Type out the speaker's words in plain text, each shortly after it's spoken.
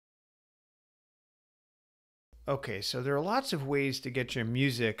Okay, so there are lots of ways to get your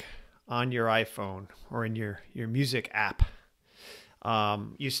music on your iPhone or in your music app.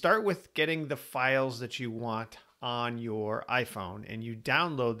 You start with getting the files that you want on your iPhone and you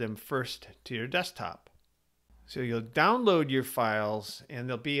download them first to your desktop. So you'll download your files and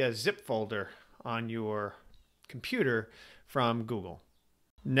there'll be a zip folder on your computer from Google.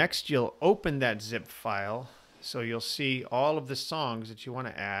 Next, you'll open that zip file so you'll see all of the songs that you want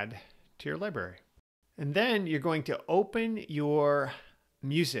to add to your library. And then you're going to open your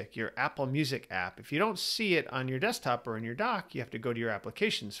music, your Apple Music app. If you don't see it on your desktop or in your dock, you have to go to your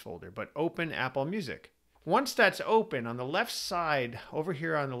applications folder, but open Apple Music. Once that's open, on the left side, over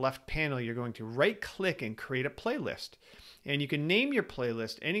here on the left panel, you're going to right click and create a playlist. And you can name your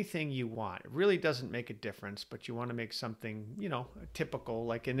playlist anything you want. It really doesn't make a difference, but you want to make something, typical.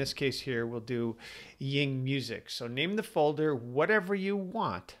 Like in this case here, we'll do Ying Music. So name the folder whatever you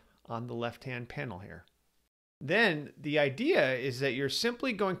want on the left-hand panel here. Then the idea is that you're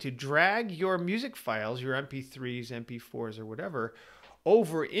simply going to drag your music files, your MP3s, MP4s, or whatever,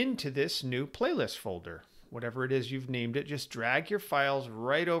 over into this new playlist folder. Whatever it is you've named it, just drag your files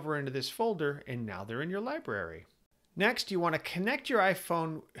right over into this folder, and now they're in your library. Next, you want to connect your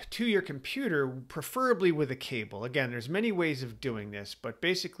iPhone to your computer, preferably with a cable. Again, there's many ways of doing this, but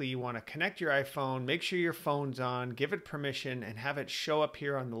basically you want to connect your iPhone, make sure your phone's on, give it permission, and have it show up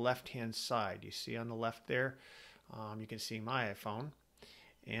here on the left-hand side. You see on the left there, you can see my iPhone.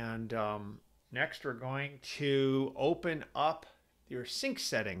 And next, we're going to open up your sync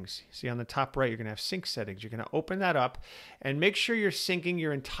settings. See on the top right, you're going to have sync settings. You're going to open that up and make sure you're syncing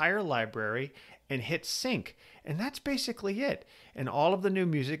your entire library and hit sync. And that's basically it. And all of the new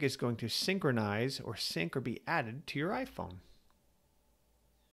music is going to synchronize or sync or be added to your iPhone.